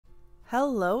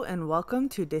Hello and welcome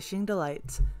to Dishing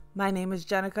Delights. My name is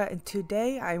Jenica and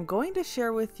today I'm going to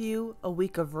share with you a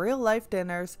week of real life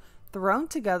dinners thrown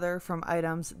together from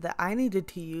items that I needed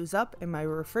to use up in my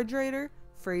refrigerator,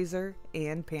 freezer,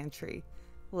 and pantry.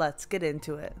 Let's get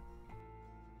into it.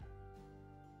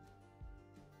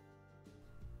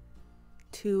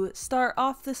 To start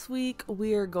off this week,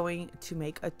 we are going to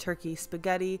make a turkey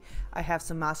spaghetti. I have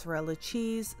some mozzarella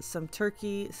cheese, some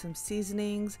turkey, some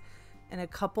seasonings, and a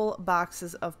couple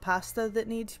boxes of pasta that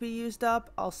need to be used up.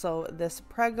 Also this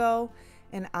Prego,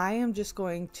 and I am just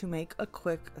going to make a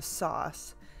quick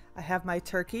sauce. I have my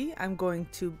turkey. I'm going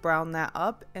to brown that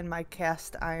up in my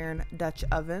cast iron Dutch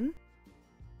oven.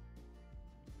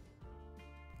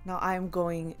 Now I'm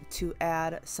going to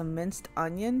add some minced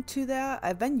onion to that.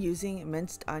 I've been using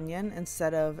minced onion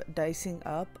instead of dicing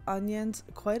up onions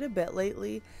quite a bit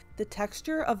lately. The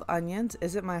texture of onions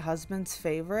isn't my husband's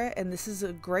favorite, and this is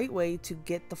a great way to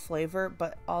get the flavor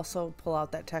but also pull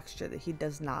out that texture that he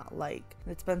does not like.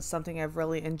 It's been something I've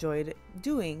really enjoyed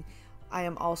doing. I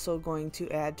am also going to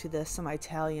add to this some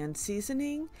Italian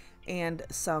seasoning and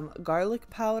some garlic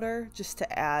powder just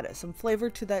to add some flavor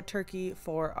to that turkey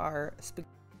for our spaghetti.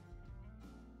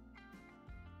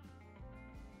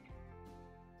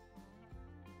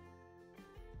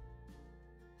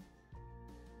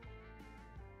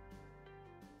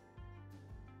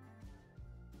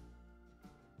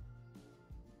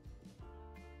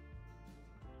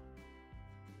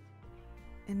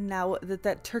 And now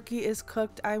that turkey is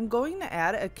cooked, I'm going to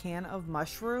add a can of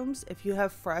mushrooms. If you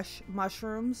have fresh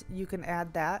mushrooms, you can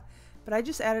add that. But I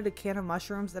just added a can of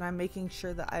mushrooms and I'm making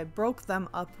sure that I broke them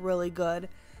up really good.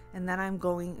 And then I'm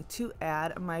going to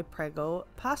add my Prego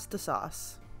pasta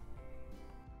sauce.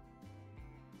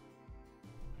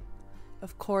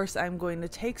 Of course, I'm going to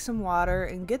take some water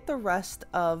and get the rest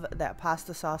of that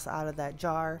pasta sauce out of that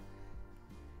jar.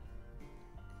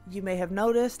 You may have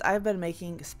noticed I've been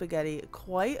making spaghetti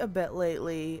quite a bit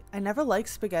lately. I never liked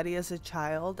spaghetti as a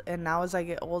child, and now as I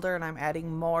get older and I'm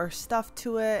adding more stuff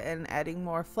to it and adding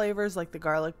more flavors like the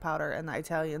garlic powder and the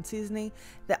Italian seasoning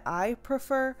that I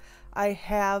prefer, I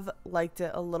have liked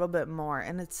it a little bit more.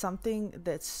 And it's something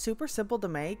that's super simple to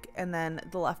make, and then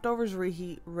the leftovers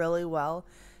reheat really well.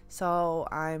 So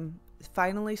I'm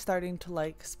finally starting to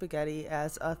like spaghetti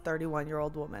as a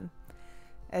 31-year-old woman.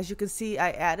 As you can see, I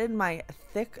added my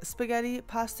thick spaghetti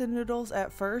pasta noodles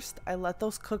at first. I let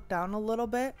those cook down a little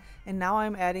bit, and now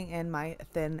I'm adding in my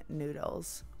thin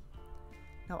noodles.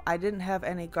 Now, I didn't have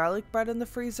any garlic bread in the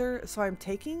freezer, so I'm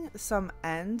taking some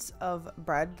ends of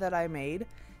bread that I made,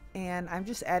 and I'm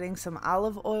just adding some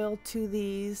olive oil to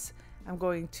these. I'm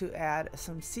going to add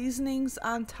some seasonings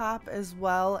on top as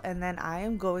well, and then I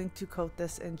am going to coat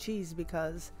this in cheese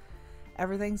because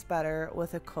everything's better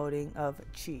with a coating of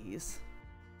cheese.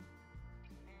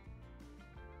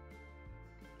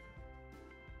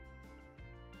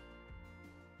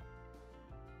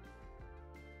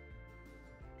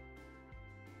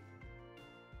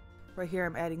 Right here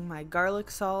I'm adding my garlic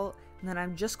salt, and then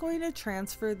I'm just going to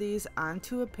transfer these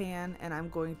onto a pan and I'm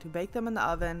going to bake them in the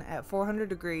oven at 400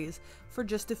 degrees for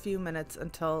just a few minutes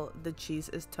until the cheese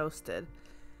is toasted.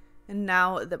 And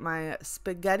now that my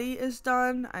spaghetti is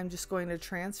done, I'm just going to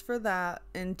transfer that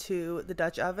into the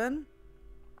Dutch oven.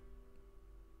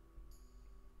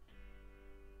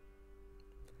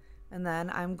 And then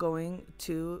I'm going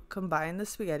to combine the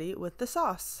spaghetti with the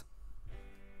sauce.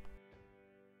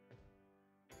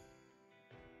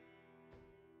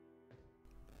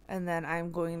 And then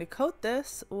I'm going to coat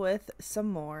this with some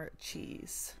more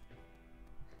cheese.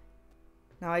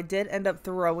 Now I did end up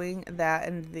throwing that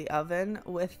into the oven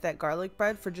with that garlic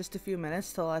bread for just a few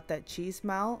minutes to let that cheese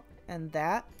melt, and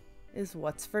that is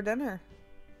what's for dinner.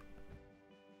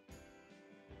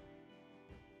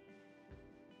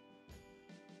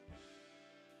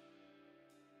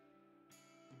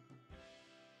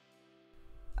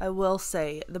 I will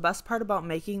say the best part about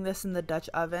making this in the Dutch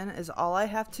oven is all I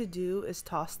have to do is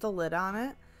toss the lid on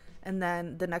it, and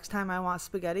then the next time I want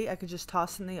spaghetti I could just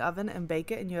toss it in the oven and bake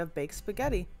it, and you have baked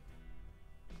spaghetti.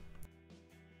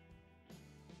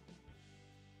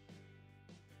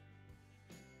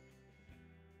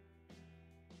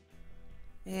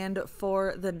 And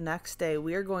for the next day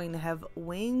we are going to have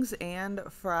wings and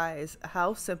fries.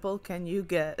 How simple can you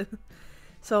get?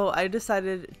 So I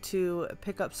decided to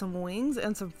pick up some wings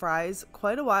and some fries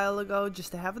quite a while ago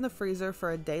just to have in the freezer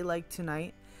for a day like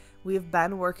tonight. We've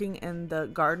been working in the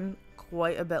garden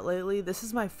quite a bit lately. This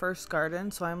is my first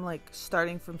garden, so I'm like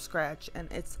starting from scratch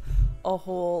and it's a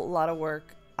whole lot of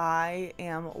work. I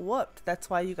am whooped. That's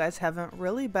why you guys haven't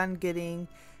really been getting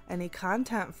any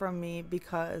content from me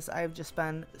because I've just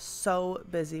been so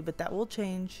busy, but that will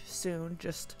change soon.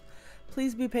 Just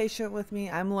please be patient with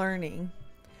me. I'm learning.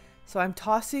 So I'm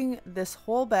tossing this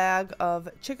whole bag of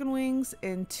chicken wings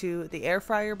into the air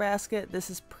fryer basket. This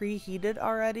is preheated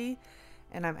already,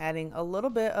 and I'm adding a little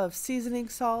bit of seasoning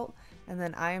salt, and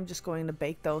then I am just going to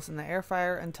bake those in the air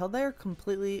fryer until they're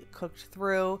completely cooked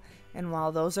through. And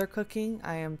while those are cooking,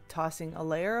 I am tossing a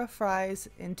layer of fries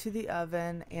into the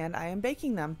oven and I am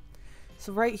baking them.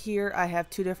 So right here I have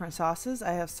two different sauces.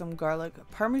 I have some garlic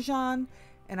parmesan,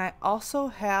 and I also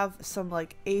have some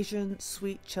like Asian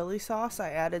sweet chili sauce. I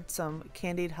added some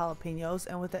candied jalapenos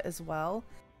in with it as well.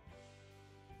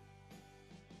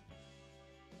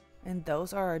 And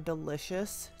those are our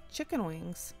delicious chicken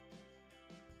wings.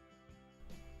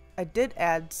 I did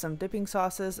add some dipping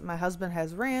sauces. My husband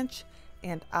has ranch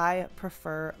and I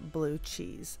prefer blue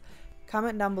cheese.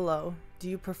 Comment down below, do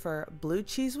you prefer blue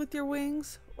cheese with your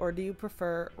wings or do you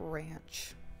prefer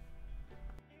ranch?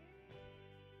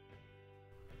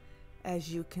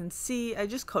 As you can see, I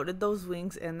just coated those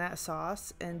wings in that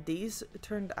sauce and these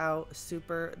turned out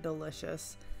super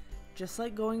delicious. Just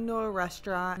like going to a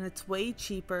restaurant, and it's way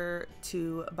cheaper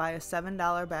to buy a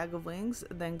 $7 bag of wings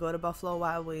than go to Buffalo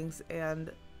Wild Wings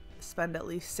and spend at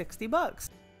least 60 bucks.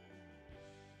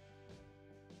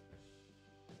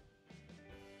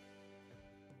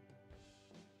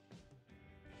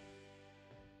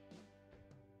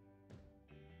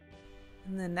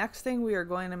 And the next thing we are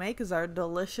going to make is our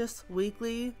delicious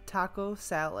weekly taco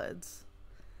salads.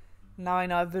 Now I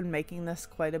know I've been making this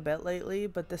quite a bit lately,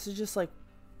 but this is just like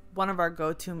one of our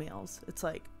go-to meals. It's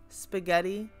like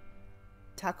spaghetti,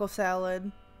 taco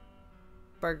salad,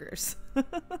 burgers.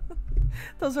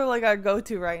 Those are like our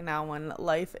go-to right now when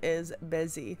life is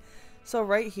busy. So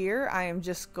right here, I am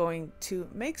just going to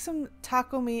make some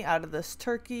taco meat out of this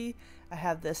turkey. I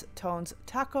have this Tone's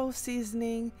taco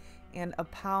seasoning and a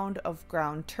pound of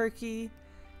ground turkey.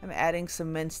 I'm adding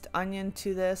some minced onion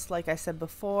to this. Like I said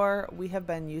before, we have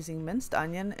been using minced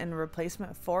onion in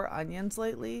replacement for onions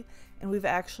lately, and we've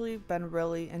actually been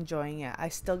really enjoying it. I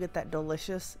still get that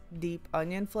delicious deep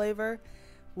onion flavor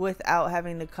without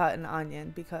having to cut an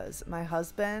onion because my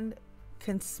husband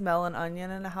can smell an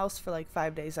onion in a house for like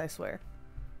 5 days, I swear.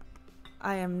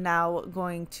 I am now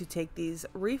going to take these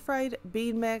refried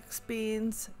bean mix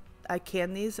beans. I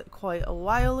canned these quite a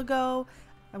while ago.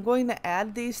 I'm going to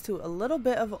add these to a little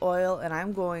bit of oil and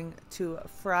I'm going to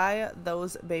fry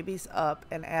those babies up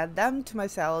and add them to my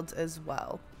salads as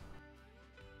well.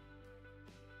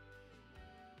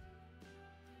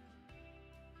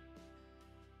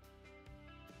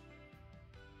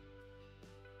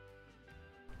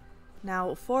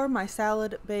 Now for my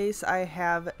salad base, I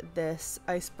have this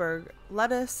iceberg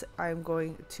lettuce. I'm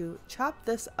going to chop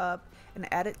this up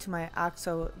and add it to my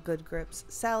OXO Good Grips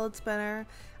salad spinner.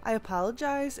 I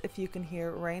apologize if you can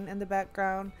hear rain in the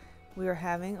background. We are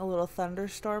having a little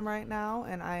thunderstorm right now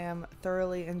and I am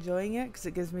thoroughly enjoying it because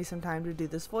it gives me some time to do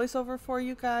this voiceover for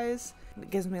you guys. It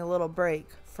gives me a little break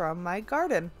from my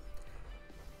garden.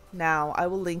 Now, I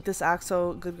will link this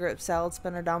OXO Good Grip salad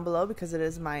spinner down below because it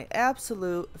is my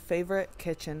absolute favorite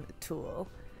kitchen tool.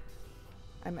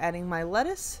 I'm adding my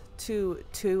lettuce to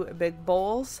 2 big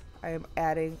bowls. I am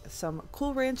adding some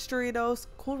Cool Ranch Doritos.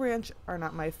 Cool Ranch are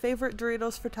not my favorite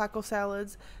Doritos for taco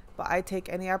salads, but I take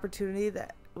any opportunity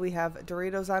that we have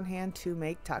Doritos on hand to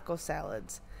make taco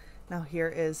salads. Now here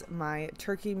is my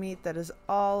turkey meat that is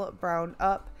all browned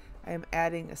up. I am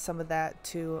adding some of that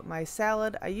to my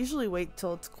salad. I usually wait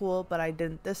till it's cool, but I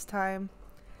didn't this time.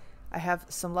 I have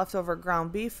some leftover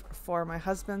ground beef for my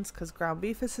husband's because ground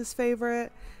beef is his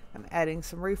favorite. I'm adding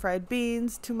some refried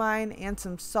beans to mine and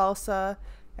some salsa,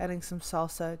 adding some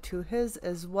salsa to his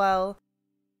as well.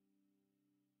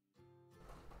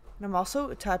 And I'm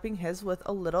also topping his with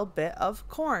a little bit of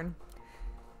corn.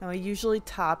 Now I usually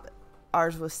top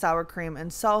ours with sour cream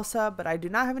and salsa, but I do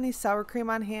not have any sour cream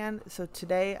on hand, so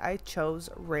today I chose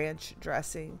ranch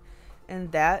dressing.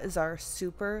 And that is our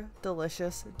super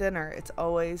delicious dinner. It's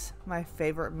always my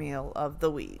favorite meal of the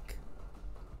week.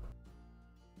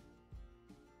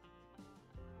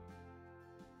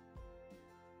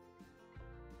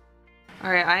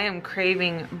 Alright, I am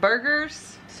craving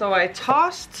burgers, so I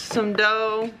tossed some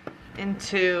dough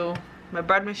into my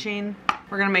bread machine.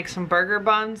 We're gonna make some burger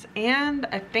buns, and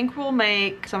I think we'll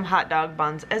make some hot dog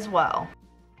buns as well.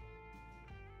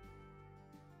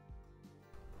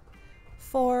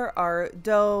 For our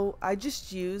dough, I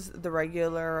just use the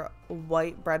regular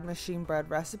white bread machine bread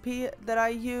recipe that I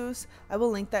use. I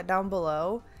will link that down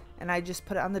below. and I just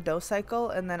put it on the dough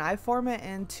cycle, and then I form it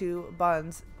into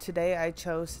buns. Today I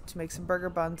chose to make some burger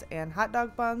buns and hot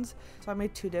dog buns, so I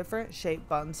made 2 different shaped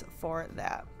buns for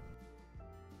that.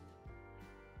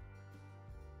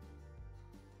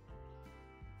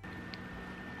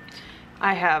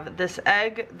 I have this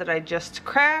egg that I just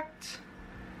cracked,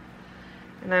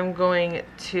 and I'm going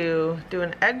to do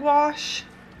an egg wash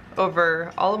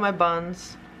over all of my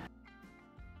buns.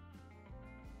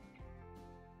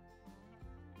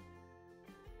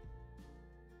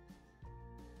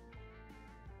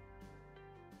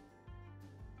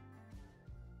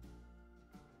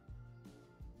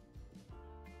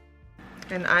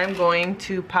 And I'm going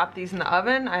to pop these in the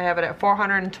oven. I have it at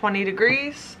 420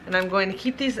 degrees, and I'm going to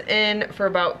keep these in for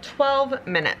about 12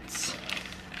 minutes.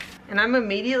 And I'm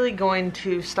immediately going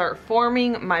to start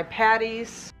forming my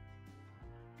patties.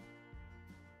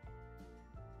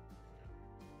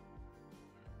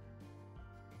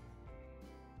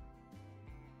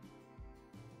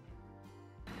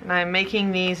 And I'm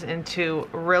making these into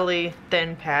really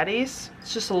thin patties.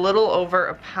 It's just a little over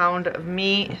a pound of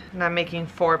meat, and I'm making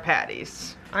 4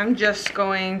 patties. I'm just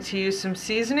going to use some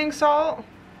seasoning salt.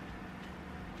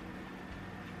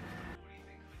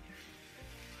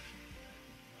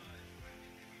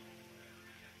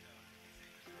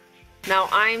 Now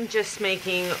I'm just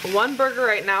making 1 burger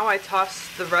right now. I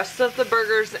tossed the rest of the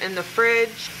burgers in the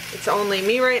fridge. It's only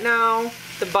me right now.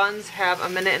 The buns have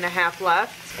 1.5 minutes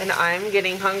left, and I'm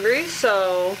getting hungry,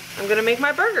 so I'm gonna make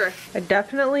my burger. I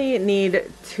definitely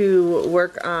need to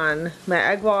work on my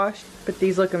egg wash, but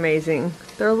these look amazing.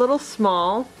 They're a little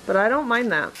small, but I don't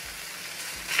mind that.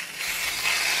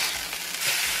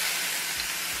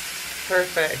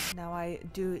 Perfect. Now I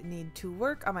do need to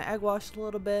work on my egg wash a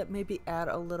little bit, maybe add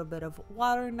a little bit of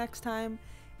water next time.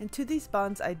 And to these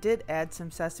buns, I did add some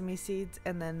sesame seeds,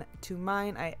 and then to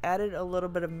mine, I added a little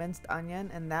bit of minced onion,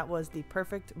 and that was the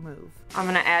perfect move. I'm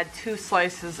gonna add 2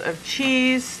 slices of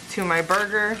cheese to my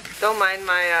burger. Don't mind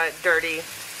my dirty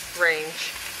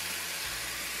range.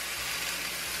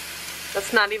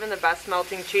 That's not even the best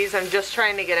melting cheese. I'm just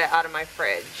trying to get it out of my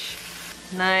fridge.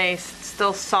 Nice, it's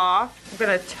still soft. I'm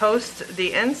gonna toast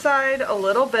the inside a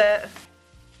little bit.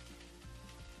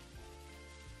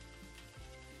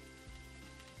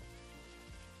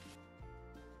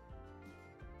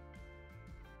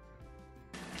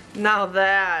 Now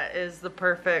that is the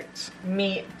perfect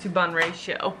meat to bun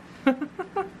ratio.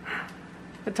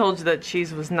 I told you that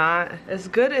cheese was not as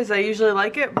good as I usually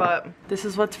like it, but this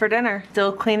is what's for dinner.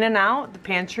 Still cleaning out the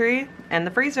pantry and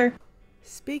the freezer.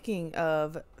 Speaking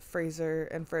of freezer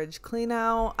and fridge clean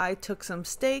out, I took some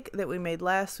steak that we made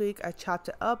last week. I chopped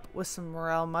it up with some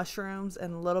morel mushrooms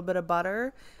and a little bit of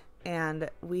butter, and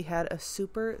we had a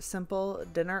super simple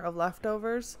dinner of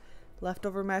leftovers.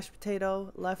 Leftover mashed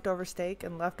potato, leftover steak,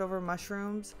 and leftover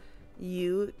mushrooms.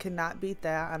 You cannot beat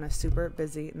that on a super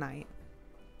busy night.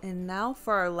 And now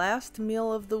for our last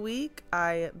meal of the week,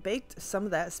 I baked some of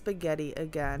that spaghetti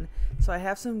again. So I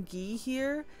have some ghee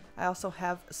here. I also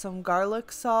have some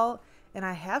garlic salt, and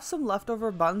I have some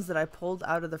leftover buns that I pulled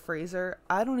out of the freezer.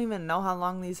 I don't even know how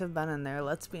long these have been in there,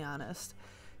 let's be honest.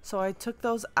 So I took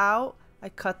those out. I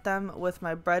cut them with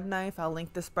my bread knife. I'll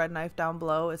link this bread knife down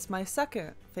below. It's my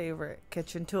second favorite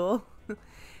kitchen tool.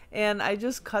 And I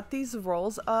just cut these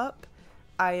rolls up.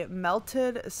 I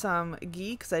melted some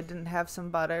ghee because I didn't have some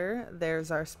butter.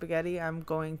 There's our spaghetti. I'm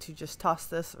going to just toss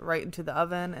this right into the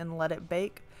oven and let it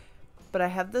bake. But I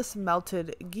have this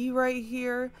melted ghee right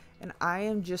here, and I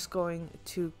am just going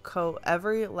to coat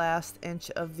every last inch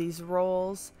of these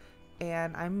rolls,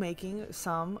 and I'm making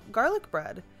some garlic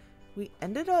bread. We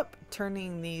ended up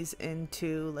turning these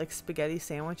into like spaghetti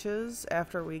sandwiches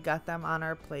after we got them on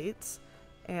our plates.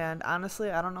 And honestly,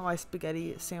 I don't know why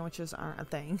spaghetti sandwiches aren't a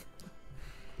thing.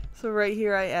 So right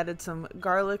here I added some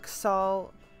garlic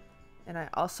salt, and I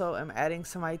also am adding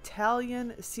some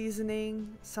Italian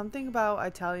seasoning. Something about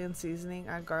Italian seasoning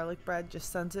on garlic bread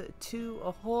just sends it to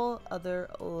a whole other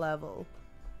level.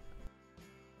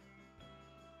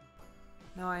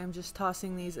 Now I am just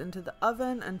tossing these into the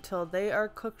oven until they are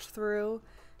cooked through,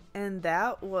 and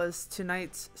that was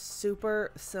tonight's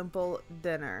super simple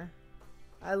dinner.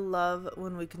 I love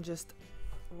when we can just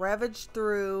ravage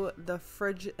through the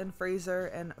fridge and freezer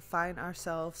and find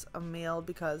ourselves a meal,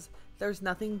 because there's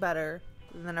nothing better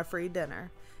than a free dinner,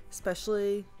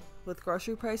 especially with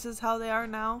grocery prices how they are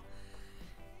now.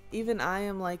 Even I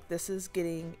am like, this is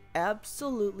getting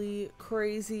absolutely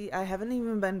crazy. I haven't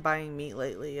even been buying meat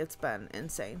lately. It's been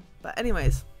insane. But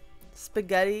anyways,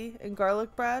 spaghetti and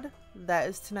garlic bread, that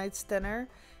is tonight's dinner.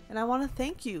 And I want to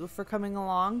thank you for coming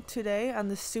along today on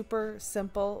this super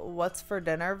simple what's for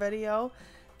dinner video.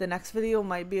 The next video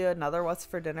might be another what's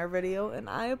for dinner video, and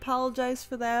I apologize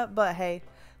for that, but hey,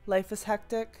 life is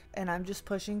hectic and I'm just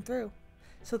pushing through.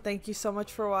 So thank you so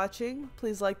much for watching.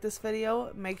 Please like this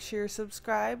video, make sure you're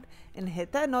subscribed, and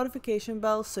hit that notification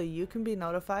bell so you can be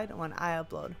notified when I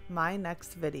upload my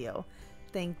next video.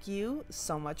 Thank you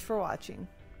so much for watching.